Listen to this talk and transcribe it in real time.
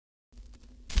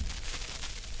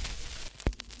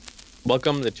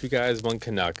Welcome to Two Guys, One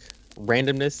Canuck.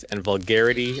 Randomness and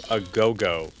vulgarity a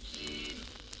go-go.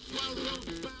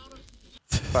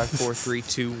 5, 4, 3,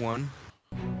 2, 1.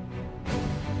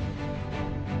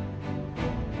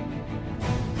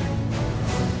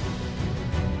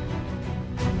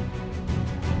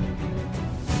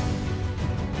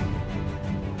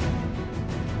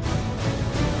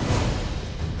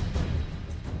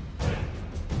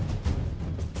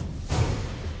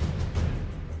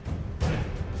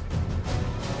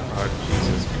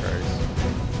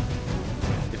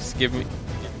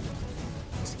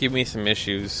 Give me some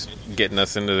issues getting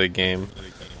us into the game.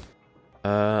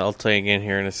 I'll tell you again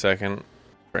here in a second.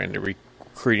 Trying to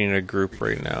recruiting a group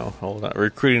right now. Hold on,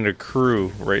 recruiting a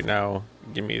crew right now.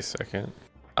 Give me a second.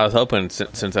 I was hoping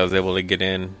since I was able to get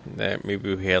in that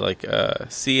maybe we had like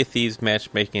Sea of Thieves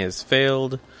matchmaking has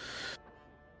failed.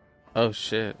 Oh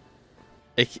shit!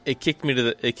 It kicked me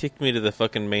to the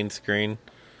fucking main screen.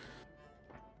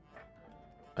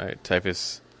 All right,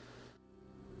 Typhus.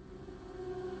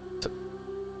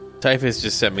 Typhus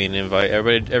just sent me an invite.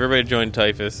 Everybody join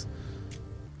Typhus.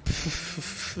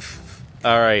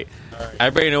 Alright.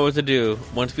 Everybody know what to do.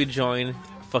 Once we join,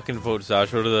 fucking vote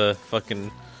Zajo to the fucking...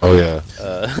 Oh yeah.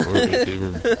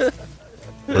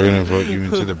 We're gonna vote you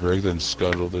into the brig, then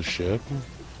scuttle the ship.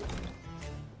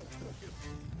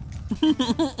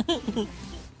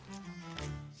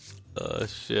 Oh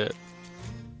shit.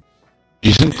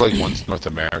 You think like once North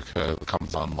America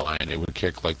comes online, it would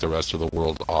kick like the rest of the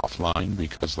world offline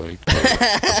because like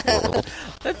the world,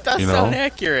 that does sound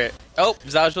accurate. Oh,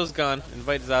 Zajo's gone.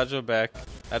 Invite Zajo back.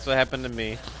 That's what happened to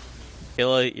me.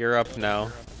 Killa, you're up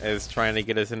now. Is trying to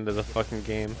get us into the fucking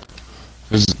game.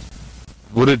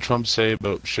 What did Trump say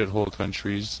about shithole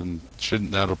countries, and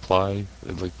shouldn't that apply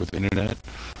like with internet?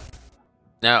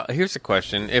 Now, here's a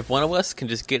question: if one of us can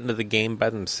just get into the game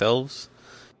by themselves,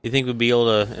 you think we'd be able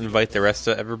to invite the rest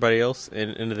of everybody else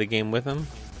into the game with them?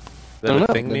 Is that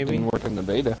a thing, maybe? It didn't work in the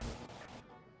beta.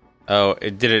 Oh,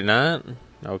 it did it not?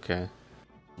 Okay.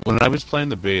 When I was playing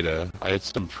the beta, I had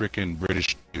some freaking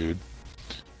British dude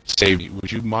say,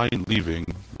 "Would you mind leaving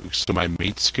so my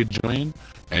mates could join?"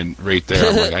 And right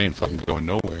there, I'm like, I ain't fucking going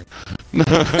nowhere.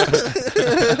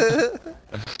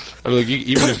 I'm like,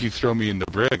 even if you throw me in the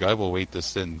brig, I will wait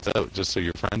this thing out just so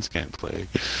your friends can't play.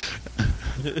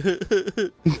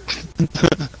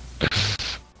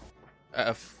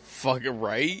 Fucking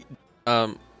right.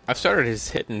 I've started his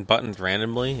hitting buttons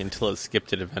randomly until it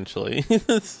skipped it eventually.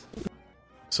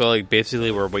 So like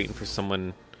basically we're waiting for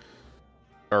someone,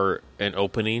 or an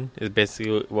opening is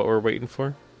basically what we're waiting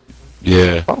for.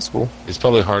 Yeah, possible. It's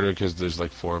probably harder because there's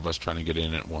like 4 of us trying to get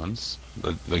in at once.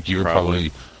 Like you were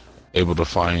probably able to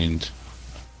find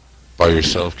by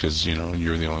yourself because you know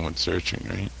you're the only one searching,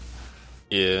 right?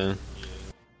 Yeah.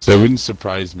 So it wouldn't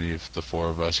surprise me if the 4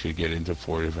 of us could get into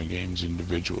 4 different games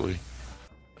individually.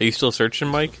 Are you still searching,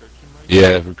 Mike?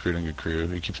 Yeah, recruiting a crew.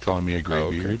 He keeps calling me a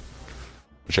graybeard,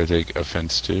 which I take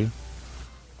offense to.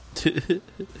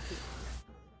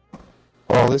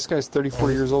 Well, this guy's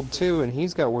 34 years old too, and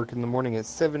he's got work in the morning at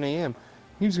 7 a.m.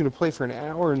 He was going to play for an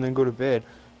hour and then go to bed.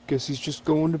 Guess he's just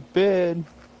going to bed.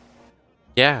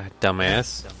 Yeah,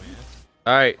 dumbass.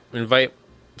 Alright, invite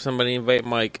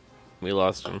Mike. We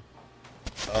lost him.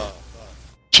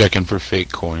 Checking for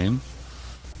fake coin.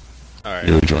 Alright.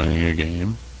 You're joining a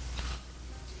game.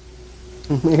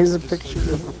 Here's a picture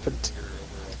of a potato.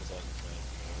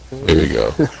 There we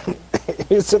go.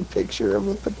 Here's a picture of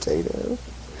a potato.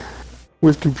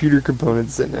 With computer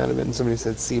components sitting out of it, and somebody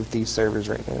said Sea of Thieves servers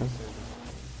right now.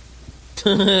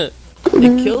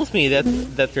 It kills me that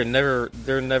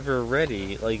they're never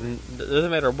ready. Like, it doesn't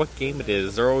matter what game it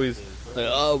is, they're always like,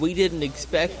 oh, we didn't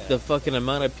expect the fucking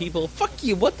amount of people. Fuck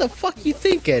you, what the fuck you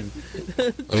thinking?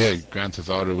 Oh yeah, Grand Theft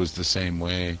Auto was the same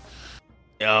way.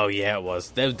 Oh yeah, it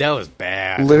was. That was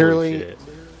bad. Literally,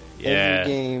 yeah.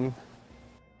 every game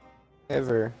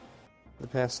ever the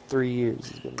past 3 years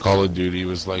has been Call of Duty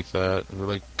was like that. We're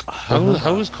like,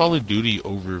 how is Call of Duty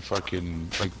over fucking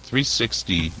like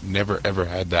 360? Never ever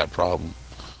had that problem.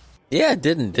 Yeah, it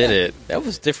did it? That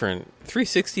was different.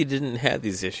 360 didn't have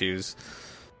these issues.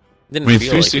 Didn't I mean, feel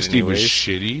 360 like was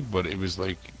shitty, but it was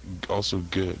like also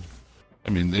good. I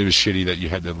mean, it was shitty that you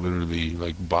had to literally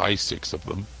like buy 6 of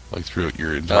them like throughout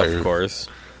your entire. Of course.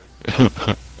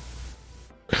 I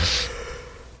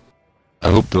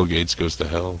hope Bill Gates goes to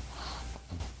hell.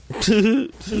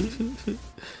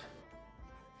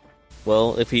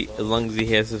 Well, as long as he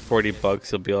has his $40,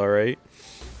 he'll be all right.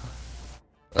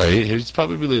 He's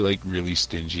probably like really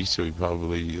stingy, so he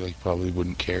probably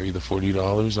wouldn't carry the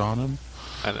 $40 on him.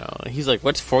 I know. He's like,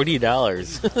 "What's $40?"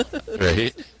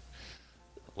 Right?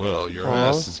 Well, your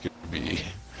ass is gonna be.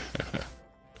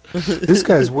 This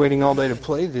guy's waiting all day to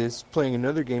play this, playing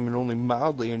another game and only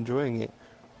mildly enjoying it.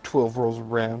 12 rolls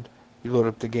around, you load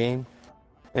up the game,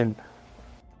 and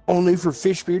only for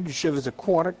Fishbeard to shove his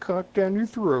aquatic cock down your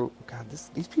throat. God,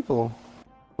 these people,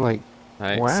 like,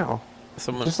 Nice. wow.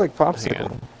 Someone, Just like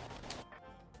Popsicle.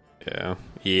 yeah.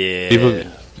 Yeah. People,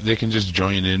 they can just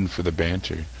join in for the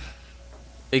banter.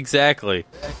 Exactly.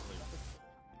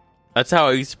 That's how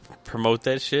I used to promote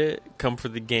that shit. Come for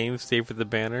the game, stay for the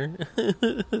banner.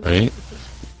 Right?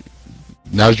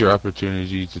 Now's your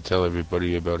opportunity to tell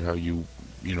everybody about how you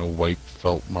wipe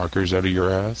felt markers out of your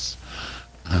ass.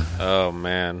 Oh,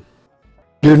 man.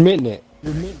 You're admitting it.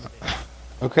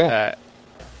 Okay.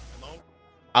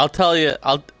 I'll tell you,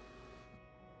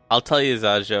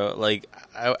 Zajo. Like,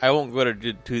 I won't go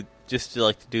to just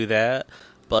to do that.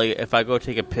 But like, if I go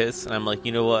take a piss and I'm like,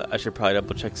 you know what, I should probably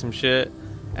double check some shit,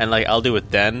 and like, I'll do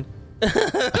it then.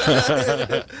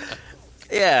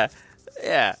 Yeah.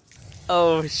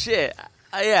 Oh shit.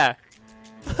 Yeah.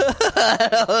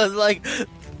 I was like,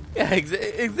 yeah,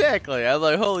 exactly. I'm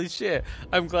like, holy shit.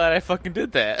 I'm glad I fucking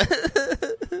did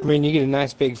that. I mean, you get a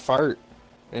nice big fart,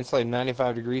 and it's like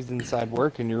 95 degrees inside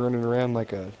work, and you're running around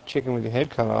like a chicken with your head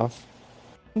cut off.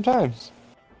 Sometimes.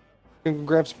 You can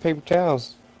grab some paper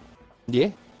towels.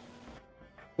 Yeah.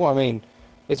 Well, I mean,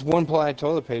 it's 1-ply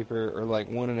toilet paper or like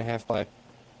 1.5-ply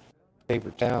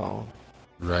paper towel.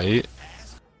 Right?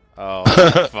 Oh,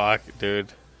 fuck,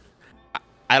 dude.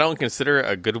 I don't consider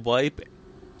it a good wipe,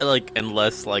 like,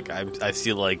 unless, like, I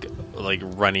see, like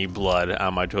runny blood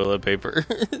on my toilet paper.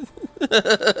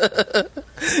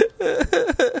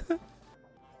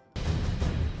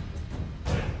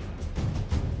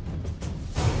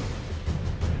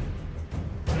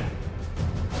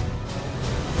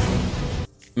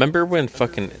 Remember when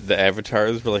fucking the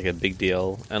avatars were, like, a big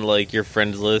deal, and, like, your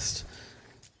friends list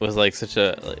was, like, such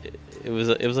a... It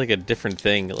was like, a different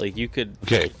thing. Like, you could...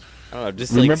 Okay. I don't know,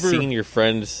 just, Remember- like, seeing your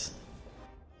friends...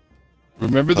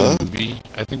 Remember the movie?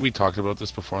 I think we talked about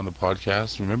this before on the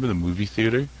podcast. Remember the movie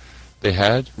theater they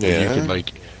had? Where you could,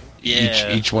 like,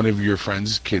 Yeah. each one of your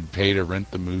friends could pay to rent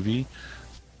the movie.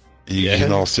 And you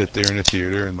can all sit there in a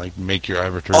theater and, like, make your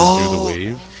avatar do the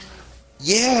wave.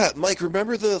 Yeah, Mike,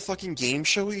 remember the fucking game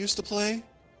show we used to play?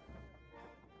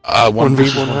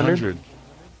 1v100.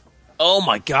 Oh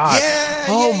my god! Yeah,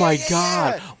 oh yeah, my yeah,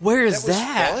 god! yeah. Where is was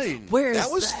that? fun. Where is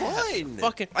that? was that? fun.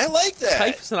 Fucking I like that.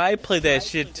 Typhus and I played that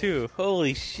shit too.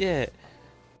 Holy shit!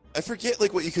 I forget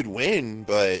like what you could win,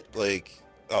 but like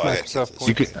I got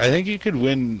Microsoft this. I think you could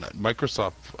win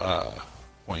Microsoft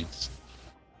points.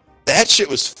 That shit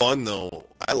was fun though.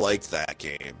 I liked that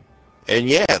game. And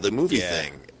yeah, the movie Yeah.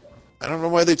 thing. I don't know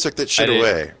why they took that shit I did.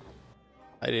 away.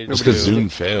 I didn't. It's because Zoom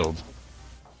failed.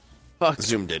 Fuck.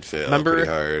 Zoom did fail Remember- pretty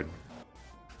hard.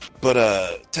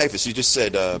 But Typhus, you just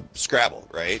said Scrabble,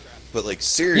 right? But like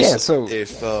seriously, Yeah, so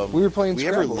if we were playing we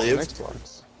Scrabble ever lived, on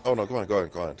Xbox. oh no, go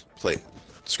on, play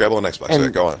Scrabble on Xbox. And-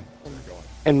 Right, go on.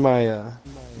 And my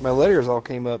letters all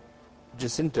came up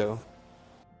Jacinto.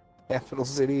 Capital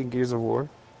City in Gears of War.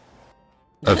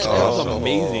 That's That was awesome.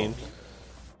 amazing.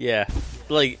 Yeah,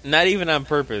 like not even on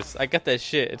purpose. I got that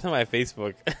shit. It's on my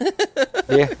Facebook.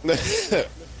 Yeah.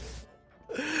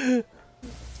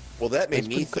 Well, that made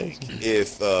me pretty think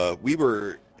if we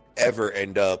were ever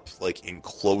end up like in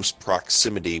close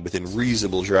proximity within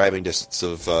reasonable driving distance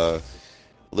of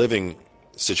living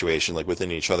situation, like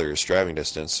within each other's driving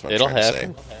distance. What I'm It'll trying to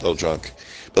happen. say. A little drunk,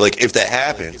 but like if that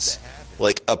happens,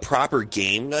 like a proper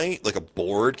game night, like a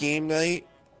board game night,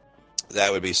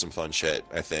 that would be some fun shit.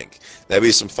 I think that'd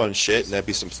be some fun shit, and that'd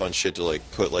be some fun shit to like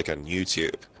put like on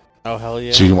YouTube. Oh hell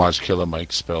yeah! So you can watch Killa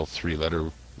Mikes spell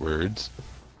 3-letter words.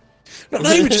 No,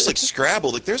 not even just like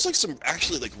Scrabble. Like, there's like some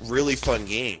actually like really fun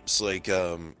games. Like I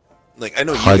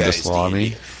know you Hide the guys. Salami.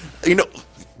 D&D. You know,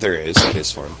 there is. It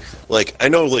is fun. Like, I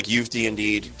know like you've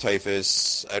D&D'd,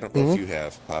 Typhus. I don't know if you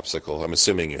have Popsicle. I'm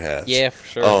assuming you have. Yeah, for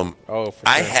sure. Oh, for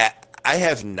I sure. I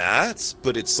have not,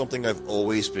 but it's something I've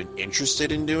always been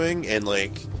interested in doing. And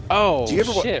like, Oh do you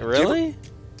ever shit! do you ever- Really?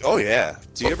 oh yeah.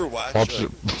 Do you ever watch? Watch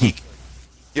You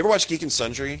ever watch Geek and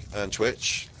Sundry on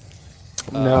Twitch?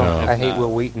 No, No. I hate Not.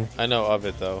 Will Wheaton. I know of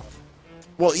it though.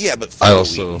 Well, yeah, but I Phil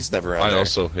also Wheaton's never on I there.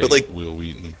 also hate but like, Will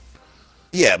Wheaton.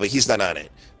 yeah, but he's not on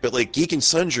it. But like Geek and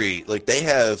Sundry, like they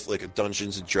have like a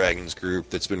Dungeons and Dragons group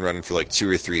that's been running for like 2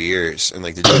 or 3 years, and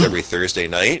like they do it every Thursday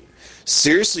night.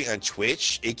 Seriously, on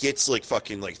Twitch, it gets like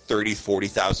fucking like 30,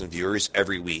 40,000 viewers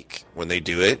every week when they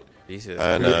do it Jesus.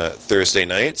 on Thursday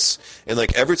nights. And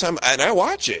like every time, and I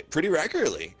watch it pretty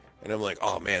regularly, and I'm like,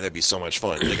 oh man, that'd be so much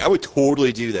fun. Like I would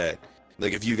totally do that.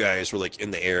 Like if you guys were like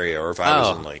in the area, or if I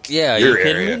was in like yeah, your you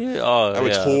kidding area, me? Oh, I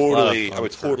would yeah, totally, a lot of I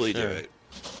would fun, totally for do sure. it.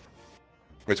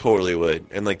 I totally would.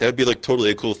 And, like, that'd be, like,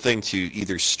 totally a cool thing to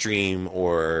either stream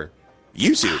or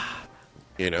YouTube,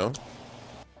 you know?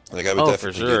 Like, I would Oh,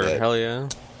 definitely for sure. do that. Hell yeah.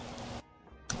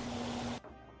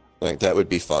 Like, that would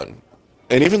be fun.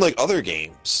 And even, like, other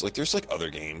games. Like, there's, like, other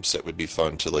games that would be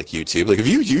fun to, like, YouTube. Like, if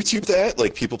you YouTube that,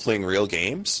 like, people playing real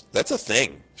games, that's a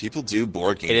thing. People do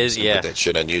board games It is, and yeah. put that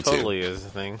shit on YouTube. Totally is a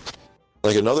thing.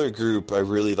 Like, another group I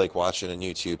really like watching on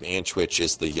YouTube and Twitch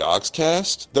is the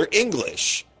Yogscast. They're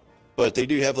English, but they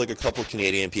do have, like, a couple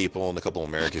Canadian people and a couple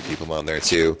American people on there,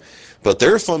 too. But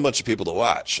they're a fun bunch of people to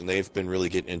watch, and they've been really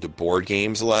getting into board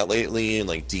games a lot lately, and,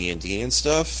 like, D&D and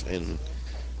stuff, and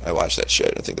I watch that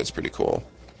shit. I think that's pretty cool.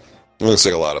 It looks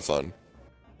like a lot of fun.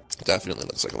 Definitely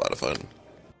looks like a lot of fun.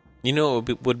 You know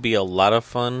what would be a lot of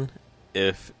fun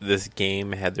if this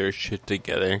game had their shit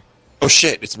together? Oh,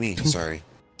 shit, it's me. Sorry.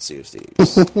 Sea of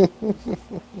Thieves.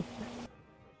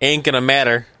 Ain't gonna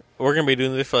matter. We're gonna be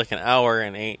doing this for like an hour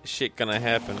and ain't shit gonna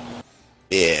happen.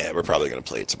 Yeah, we're probably going to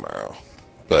play it tomorrow.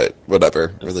 But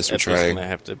whatever. At least we're That's trying. gonna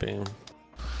have to be.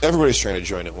 Everybody's trying to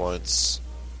join at once.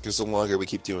 Because the longer we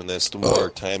keep doing this, the more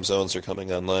time zones are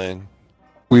coming online.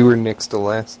 We were next to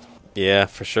last. Yeah,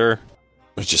 for sure.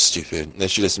 Which is stupid. They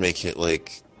should just make it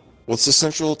like... What's the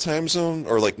central time zone?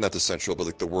 Or like, not the central, but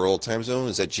like the world time zone?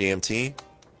 Is that GMT?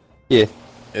 Yeah.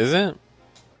 Is it?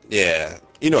 Yeah.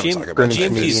 You know what I'm talking about. Greenwich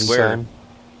GMT Median where? Time.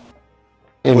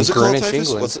 In What's it called, Greenwich, Typhus?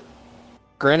 England. What's it?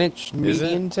 Greenwich Is it?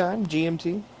 Median Time,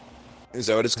 GMT. Is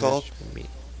that what it's called?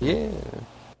 Yeah.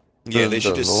 Yeah, they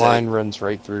should the just line runs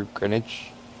right through Greenwich.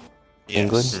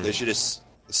 England? They should just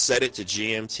set it to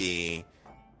GMT,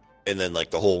 and then like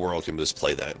the whole world can just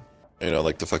play that. You know,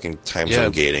 like the fucking time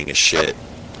zone gating is shit.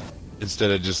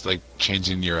 Instead of just like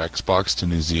changing your Xbox to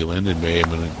New Zealand and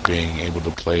being able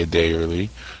to play a day early.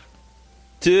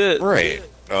 Dude. Right.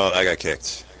 Oh, I got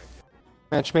kicked.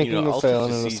 Matchmaking You know, will I'll fail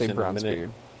take and the it'll say season in a bronze minute.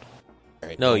 beard.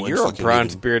 Right, No, one you're a fucking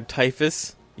bronze even- beard,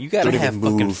 Typhus. You gotta Don't have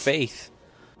even fucking move. faith.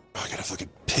 Oh, I gotta fucking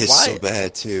piss Why? so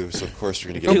bad too. So of course we're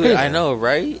gonna get. Dude, I know,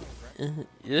 right? You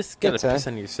just gotta That's piss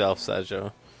on yourself,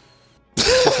 Zajo.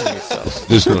 Piss on yourself.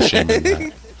 There's no shame in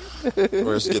that.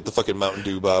 Or just get the fucking Mountain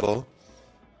Dew bottle.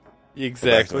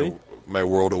 Exactly. Back to my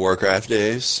World of Warcraft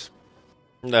days.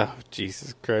 No,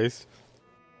 Jesus Christ.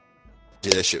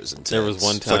 Yeah, that shit was intense. There was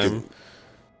one time.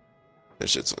 That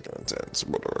shit's fucking intense.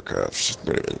 World of Warcraft. I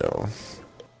don't even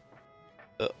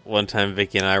know. One time,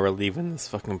 Vicky and I were leaving this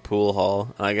fucking pool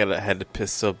hall, and I had to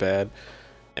piss so bad.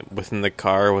 And within the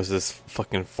car was this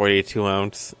fucking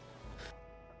 42-ounce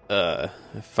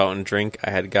fountain drink I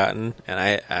had gotten, and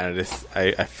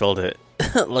I filled it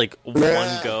like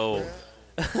one go.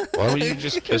 Why don't you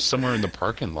just piss somewhere in the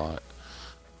parking lot?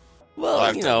 Well,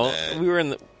 I've you done know, that.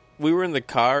 we were in the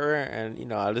car, and you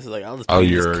know, I'll just Oh, pee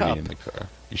you're this already cup. in the car.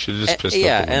 You should have just pissed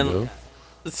Yeah, out the and- window.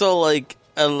 So like,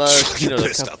 I Fucking the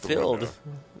pissed cup out the filled,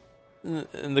 window.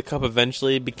 and the cup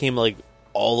eventually became like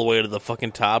all the way to the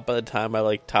fucking top. By the time I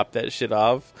like topped that shit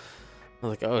off, I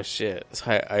was like, oh shit! So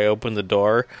I opened the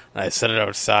door and I set it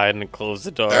outside and closed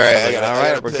the door. All right, I was like, all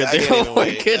right, we're good to go.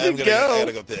 We're good to I go.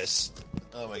 gotta go piss.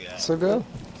 Oh my god. So go.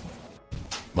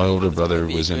 My older brother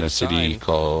be a was in good a city sign.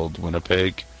 called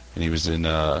Winnipeg, and he was in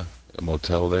a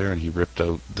motel there, and he ripped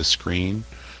out the screen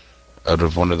out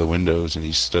of one of the windows, and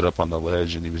he stood up on the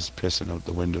ledge, and he was pissing out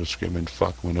the window, screaming,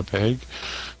 "Fuck Winnipeg!"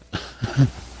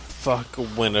 Fuck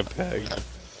Winnipeg.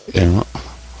 Yeah.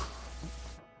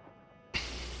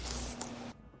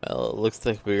 Well, it looks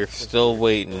like we're still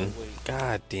waiting.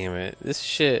 God damn it! This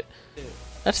shit.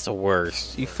 That's the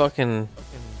worst. You fucking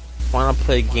want to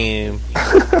play a game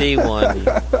day one.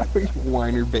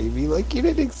 Whiner baby, like you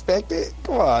didn't expect it.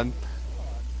 Come on.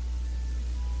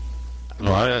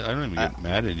 No, I don't even get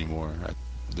mad anymore at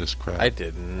this crap. I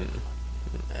didn't.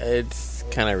 It's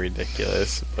kind of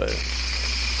ridiculous, but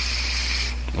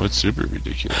Oh, it's super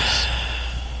ridiculous.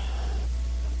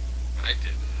 I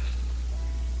didn't.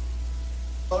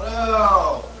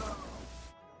 Oh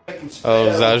Oh,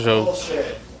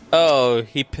 Zajo. Oh,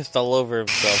 he pissed all over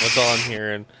himself. That's all I'm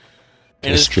hearing.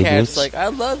 And his Piss cat's driblets? like, "I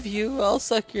love you. I'll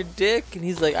suck your dick." And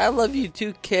he's like, "I love you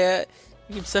too, cat.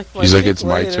 You can suck my He's dick like, "It's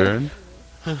my later."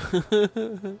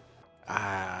 turn."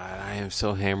 I am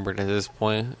so hammered at this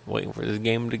point, waiting for this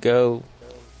game to go.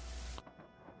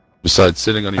 Besides,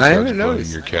 sitting on your I couch haven't blowing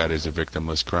noticed. your cat is a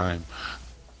victimless crime.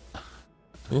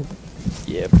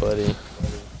 Yeah, buddy.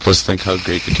 Plus, think how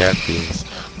great the cat feels.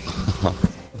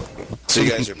 So you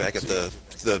guys are back at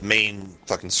the main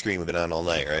fucking screen we've been on all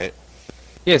night, right?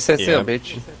 Yes, that's Yeah. it,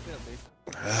 bitch.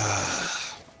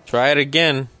 Try it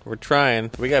again. We're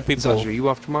trying. We got people. So, are you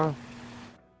off tomorrow?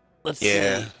 Let's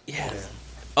Yeah. see. Yeah.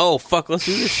 Oh fuck! Let's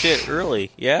do this shit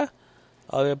early. Yeah.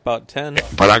 I'll be about 10.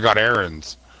 But I got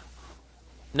errands.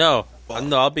 No,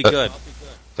 no, I'll be good.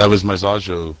 That was my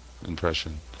Zajo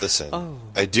impression. Listen, Oh.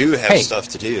 I do have Hey. stuff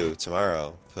to do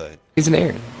tomorrow, but He's an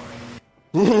Aaron.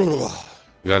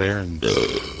 We got Aaron.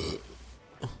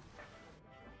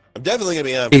 I'm definitely gonna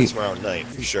be on for tomorrow night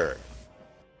for sure.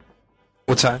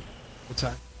 What time?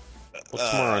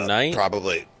 Well, tomorrow night?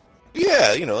 Probably.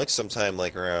 Yeah, like sometime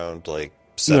like around like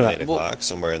 7, No, 8 well- o'clock,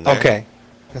 somewhere in there. Okay.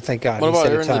 Thank God. What you about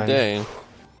said a during the time. day?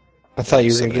 I thought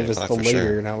you were 7, going to give 8 us the o'clock for later,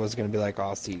 sure. and I was going to be like,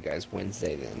 I'll see you guys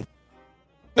Wednesday then.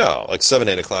 No, like 7,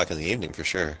 8 o'clock in the evening for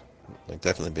sure. Like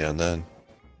definitely be on then.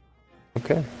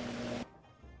 Okay.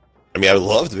 I mean, I would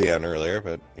love to be on earlier,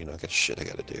 but I got shit I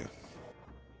gotta do.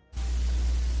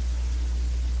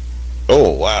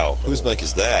 Oh wow, whose mic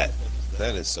is that?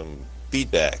 That is some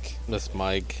feedback. That's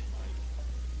Mike.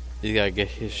 You gotta get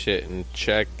his shit in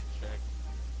check.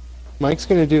 Mike's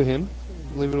going to do him.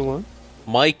 Leave it alone.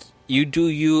 Mike, you do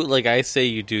you like I say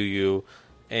you do you,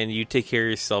 and you take care of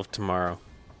yourself tomorrow.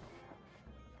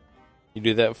 You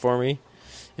do that for me?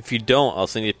 If you don't, I'll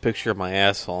send you a picture of my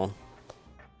asshole.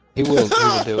 He will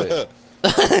do it.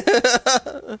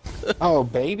 Oh,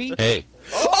 baby. Hey,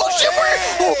 Oh shit!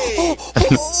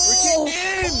 We're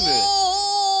getting in.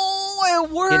 Oh,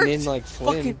 it worked! Getting in like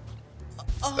Flynn. Fucking-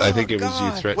 I think it was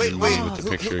you threatening Wait, me with the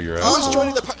picture of your Who was asshole.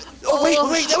 joining the party? Oh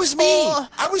wait, that was me.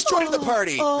 I was joining the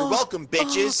party. You're welcome,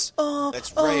 bitches.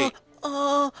 That's right.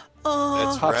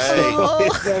 That's right.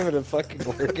 He's having a fucking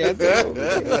orgasm.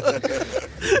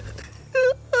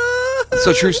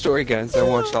 So, true story, guys. I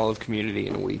watched all of Community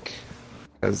in a week.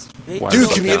 'Cause why Dude, the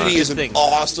fuck Community not? is an Thing.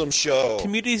 awesome show.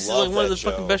 Community's Love like one of the that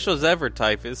fucking show. best shows ever.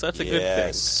 Type. It's such a good thing.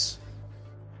 Yes.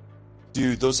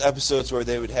 Dude, those episodes where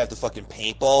they would have the fucking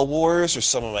paintball wars are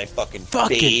some of my fucking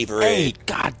favorite. Hey,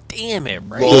 god damn it,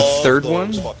 right? The Love third those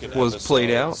one fucking was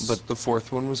played out, episodes. but the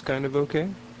fourth one was kind of okay.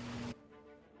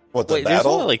 What, the Wait, there's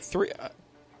battle? only like 3.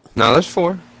 No, there's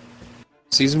 4.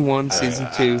 Season 1, Season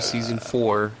 2, Season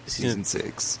 4, Season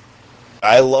 6.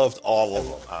 I loved all of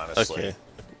them, honestly. Okay.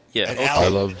 Yeah. And okay. I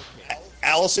love.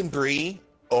 Allison Brie,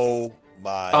 oh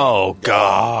my Oh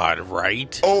god,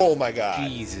 right? Oh my god.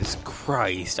 Jesus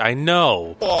Christ, I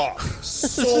know. Oh,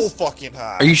 so fucking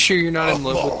hot. Are you sure you're not in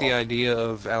love with the idea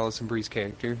of Allison Brie's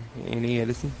character, Annie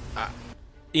Edison?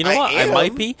 You know I what? I am.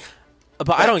 might be, but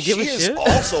I don't give a She is shit.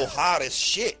 also hot as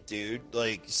shit, dude.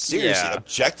 Like, seriously, Yeah.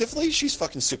 objectively, she's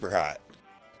fucking super hot.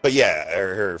 But yeah,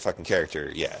 her fucking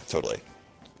character, yeah, totally.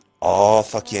 Oh,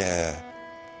 fuck yeah.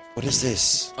 What is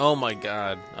this? Oh my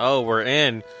god. Oh, we're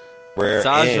in. We're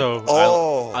Zajo, in.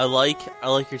 Oh, I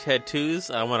like your tattoos.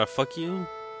 I want to fuck you.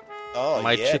 oh,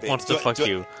 My yeah, chick babe. wants to fuck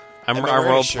you. I'm am I wearing a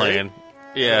role shirt? playing.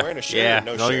 Yeah, wearing a shirt yeah. or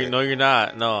no No, shirt? you're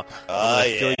not. No. Oh, I'm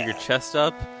gonna fill yeah. your chest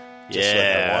up. Just like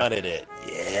Yeah. I wanted it.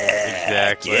 Yeah,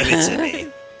 Exactly. give it to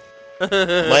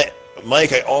me.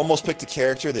 Mike, I almost picked a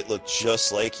character that looked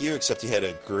just like you, except he had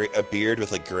a beard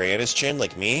with like gray on his chin,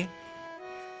 like me.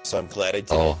 So I'm glad I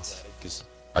did Oh. it. 'Cause-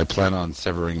 I plan on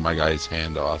severing my guy's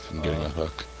hand off and getting a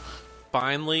hook.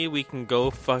 Finally, we can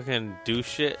go fucking do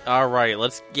shit. All right,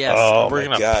 let's. Yes, Oh we're my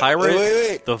gonna God. pirate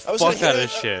Wait. the I was fuck gonna out hit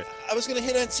of on- shit. I was gonna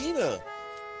hit on Tina.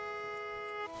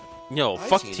 Yo, Hi,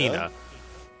 fuck Tina. Tina.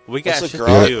 We got That's shit a to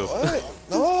girl. do. What?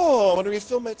 No, I want to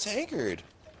refilm my tankard.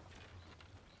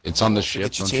 It's on the ship,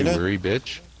 Get you, don't you Tina? worry,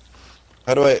 bitch.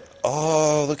 How do I?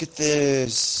 Oh, look at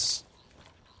this.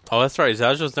 Oh, that's right.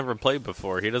 Zajo's never played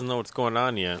before. He doesn't know what's going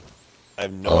on yet. I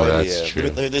have no Oh, idea. that's true.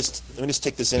 Let me just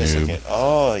take this in a Noob. second.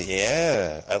 Oh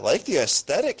yeah, I like the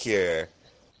aesthetic here.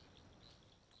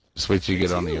 Just wait till you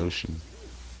get on the ocean.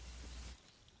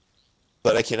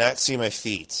 But I cannot see my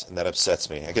feet, and that upsets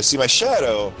me. I can see my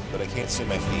shadow, but I can't see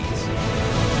my feet.